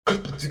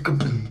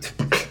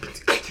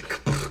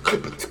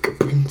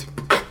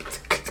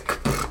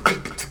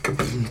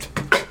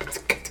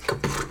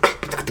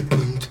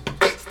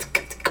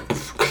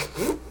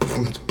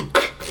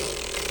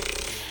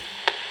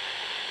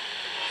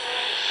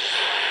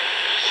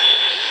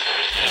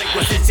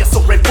Esencia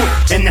sobre el pool,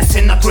 en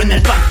escena truena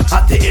el pan.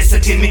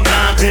 ATS tiene mi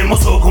clan,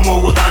 hermoso como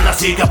Wodan,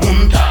 así que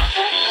apunta.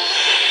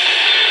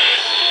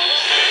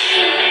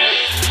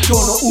 Yo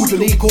no huyo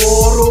ni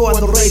corro,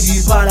 ando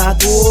ready para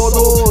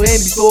todo. He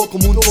visto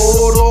como un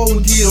toro,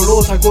 un tiro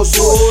lo saco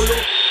solo.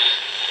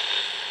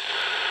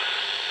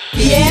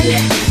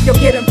 Bien, yo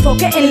quiero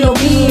enfoque en lo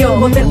mío,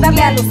 poder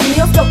darle a los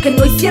míos lo que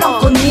no hicieron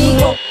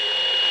conmigo.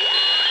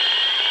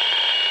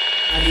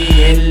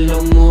 Y el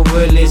lomo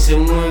vuela y se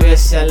mueve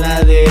hacia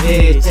la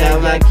derecha.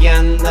 Va que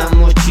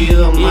andamos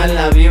chido,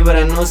 mala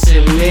vibra no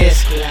se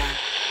mezcla.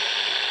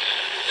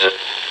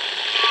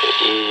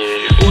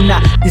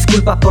 Una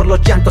disculpa por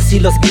los llantos y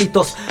los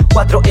gritos.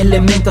 4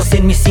 elementos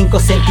en mis 5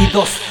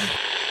 sentidos.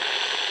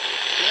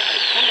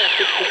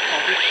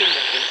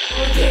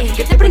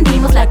 Que te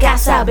prendimos la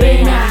casa,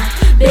 ven a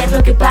ver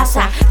lo que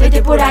pasa.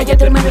 Tráete por allá a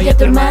tu hermano y a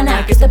tu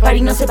hermana, que este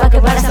party no se va a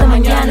acabar hasta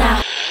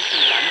mañana.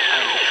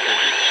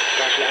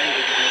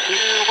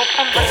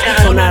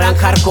 Sonarán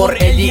hardcore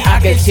el día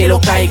que el cielo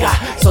caiga.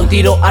 Son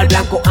tiro al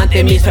blanco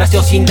ante mis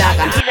frases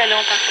indagan.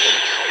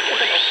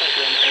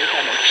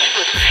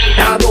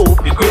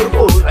 Mi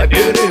cuerpo, ahí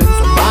vienen,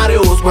 son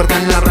varios,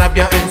 guardan la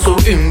rabia en su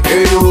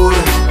interior.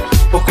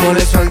 Poco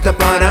les falta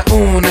para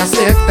una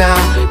secta,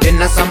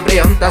 llenas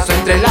hambrientas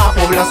entre la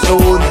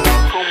población.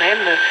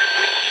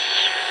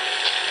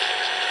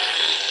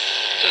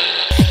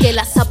 Que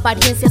las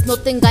apariencias no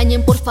te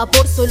engañen, por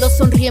favor, solo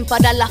sonríen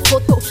para la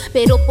foto,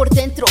 pero por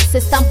dentro se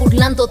están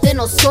burlando de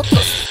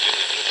nosotros.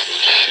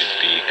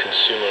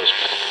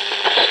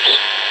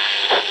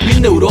 Mil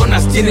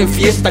neuronas tienen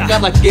fiesta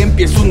cada que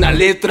empieza una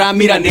letra.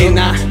 Mira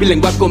nena, mi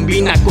lengua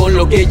combina con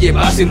lo que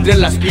llevas entre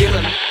las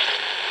piernas.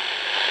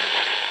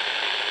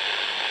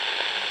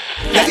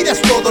 La vida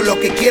es todo lo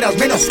que quieras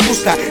menos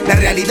gusta. La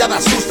realidad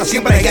asusta,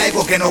 siempre hay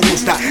algo que no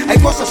gusta. Hay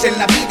cosas en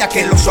la vida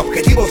que los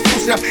objetivos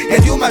frustran.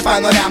 El de un mal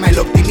panorama, el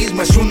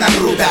optimismo es una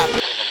ruta.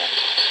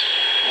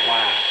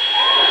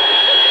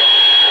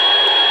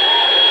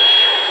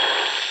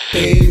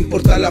 Te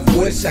importa la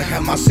fuerza,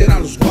 jamás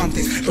serán los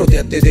guantes.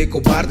 Rodéate de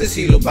cobardes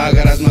y lo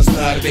pagarás más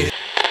tarde.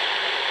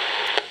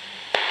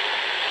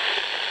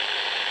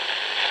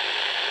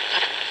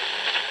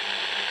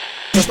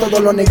 No todo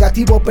lo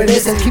negativo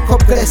perece, el hip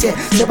hop crece.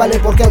 Se vale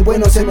porque el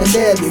bueno se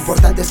mece. Lo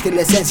importante es que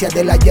la esencia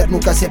del ayer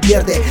nunca se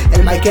pierde.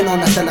 El mic no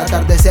hasta el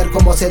atardecer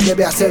como se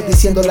debe hacer,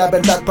 diciendo la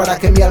verdad para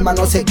que mi alma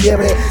no se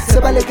quiebre. Se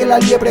vale que la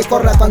liebre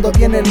corra cuando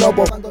viene el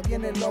lobo.